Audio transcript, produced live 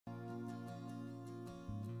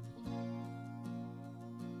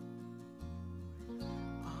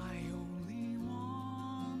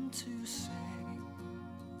to say.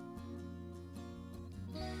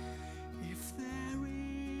 If there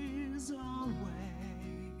is a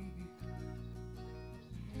way,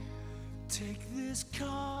 take this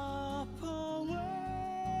cup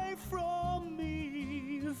away from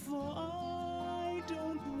me, for I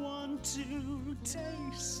don't want to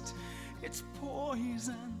taste its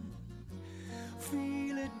poison,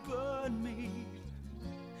 feel it burn me.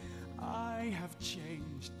 I have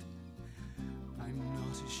changed, I'm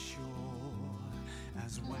not as sure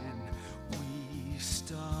as when we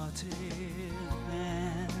started.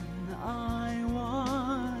 Then I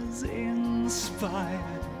was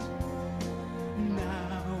inspired,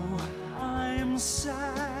 now I'm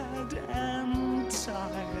sad and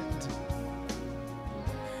tired.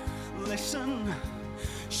 Listen,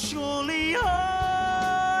 surely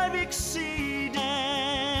I've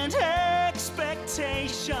exceeded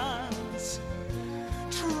expectations.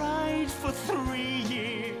 Tried for 3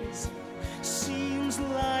 years, seems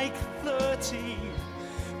like 30.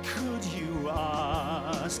 Could you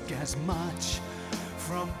ask as much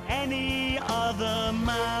from any other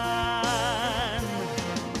man?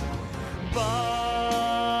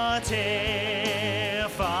 But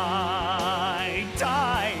if I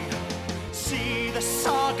die, see the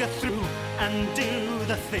saga through and do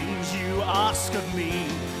the things you ask of me.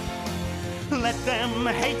 Let them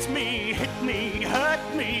hate me, hit me,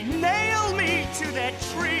 hurt me, nail me to their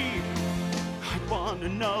tree. I'd wanna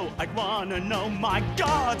know, my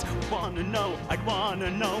God. Wanna know, I'd wanna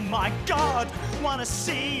know, my God. Wanna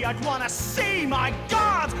see, I'd wanna see, my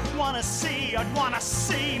God. Wanna see, I'd wanna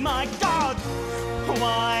see, my God.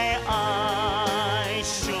 Why I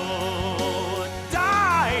should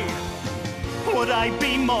die. Would I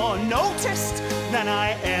be more noticed than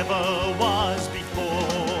I ever was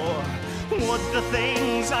before? Would the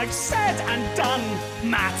things I've said and done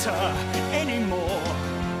matter anymore?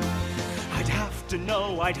 I'd have to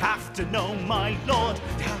know, my Lord.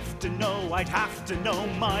 I'd have to know,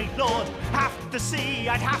 my Lord. Have to see,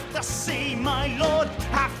 I'd have to see, my Lord.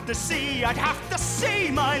 Have to see, I'd have to see,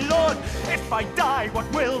 my Lord. If I die, what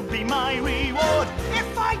will be my reward?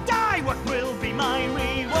 If I die, what will be my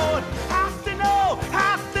reward? Have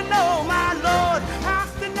to know, my Lord.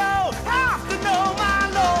 Have to know, my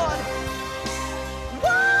Lord.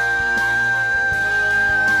 Why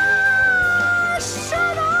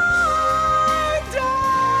should I die?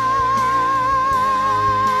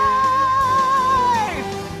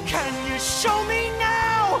 Can you show me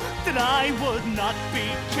now that I would not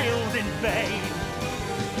be killed in vain?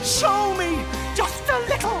 Show me just a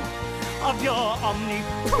little of your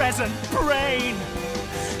omnipresent brain.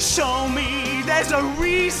 Show me there's a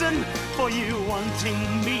reason for you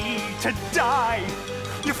wanting me to die.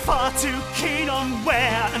 You're far too keen on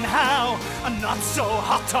where and how, and not so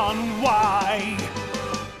hot on why.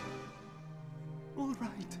 All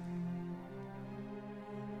right,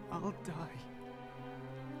 I'll die.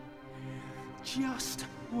 Just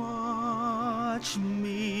watch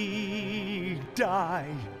me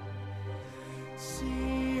die.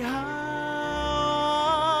 See how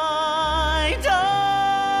I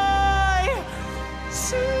die.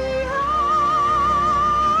 See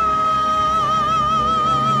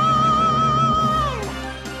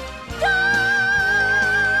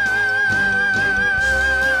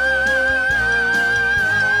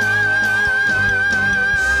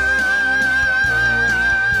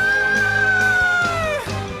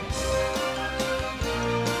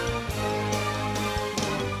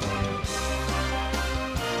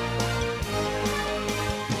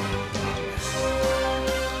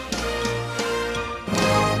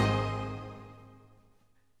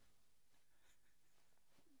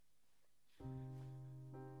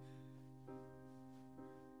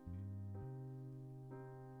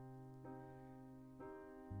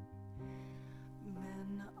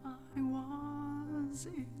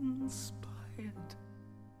inspired.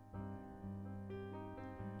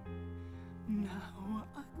 Now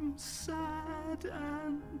I'm sad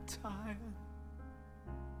and tired.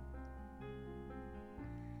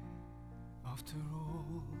 After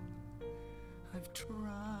all, I've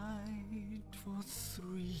tried for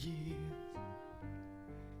 3 years.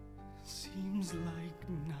 Seems like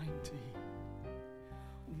 90.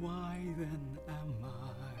 Why then am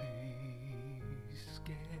I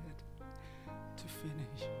scared to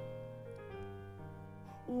finish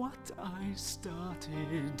what I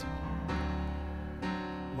started?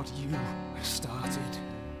 What you started,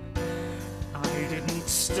 I didn't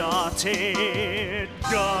start it.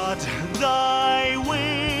 God, thy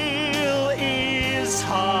will is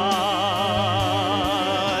hard,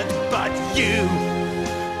 but you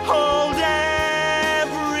hold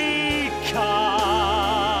every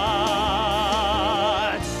card.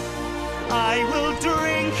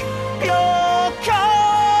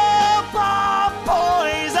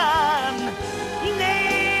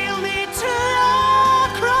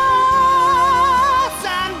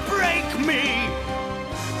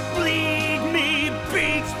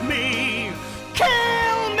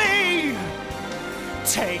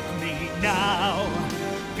 Take me now,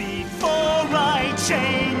 before I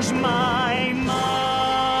change my mind.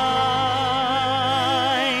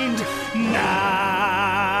 Now,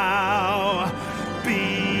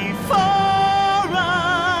 before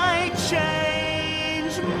I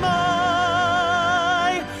change my